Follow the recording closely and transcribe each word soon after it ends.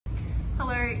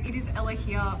it is Ella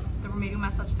here, the remedial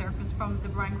massage therapist from the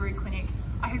Barangaroo Clinic.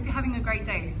 I hope you're having a great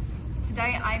day.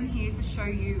 Today I'm here to show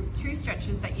you 2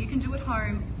 stretches that you can do at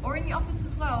home or in the office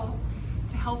as well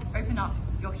to help open up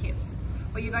your hips.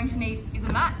 What you're going to need is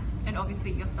a mat and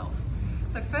obviously yourself.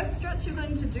 So first stretch you're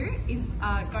going to do is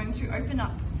going to open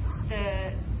up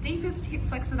the deepest hip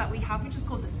flexor that we have, which is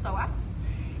called the psoas,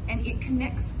 and it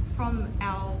connects from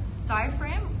our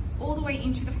diaphragm all the way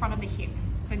into the front of the hip.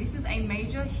 So this is a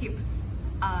major hip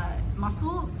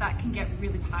muscle that can get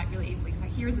really tight really easily. So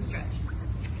here is a stretch.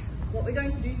 What we're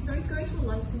going to do is we're going to go into a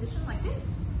lunge position like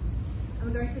this, and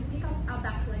we're going to pick up our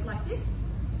back leg like this,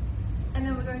 and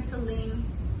then we're going to lean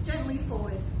gently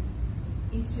forward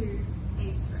into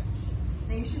a stretch.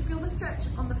 Now you should feel the stretch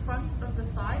on the front of the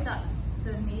thigh that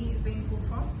the knee is being pulled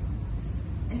from,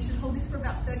 and you should hold this for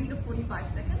about 30 to 45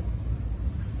 seconds,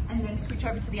 and then switch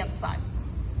over to the other side.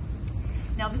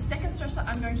 Now the second stretch that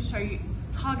I'm going to show you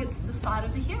targets the side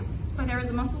of the hip. So there is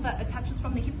a muscle that attaches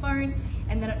from the hip bone,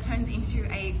 and then it turns into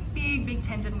a big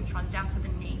tendon which runs down to the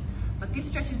knee. But this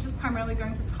stretch is just primarily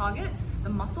going to target the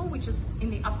muscle which is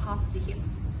in the upper half of the hip,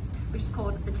 which is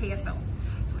called the TFL.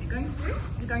 So what you're going to do,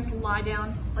 you're going to lie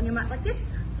down on your mat like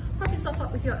this, prop yourself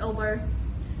up with your elbow,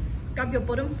 grab your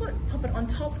bottom foot, pop it on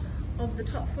top of the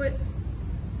top foot,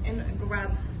 and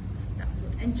grab that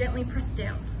foot and gently press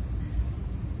down.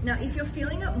 Now, if you're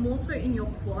feeling it more so in your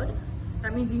quad,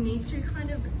 that means you need to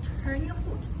kind of turn your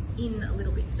foot in a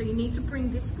little bit. So you need to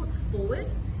bring this foot forward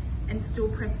and still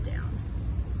press down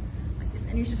like this.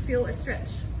 And you should feel a stretch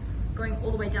going all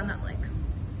the way down that leg.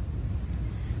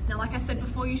 Now, like I said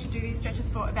before, you should do these stretches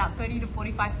for about 30 to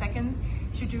 45 seconds.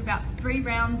 You should do about 3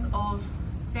 rounds of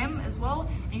them as well,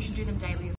 and you should do them daily.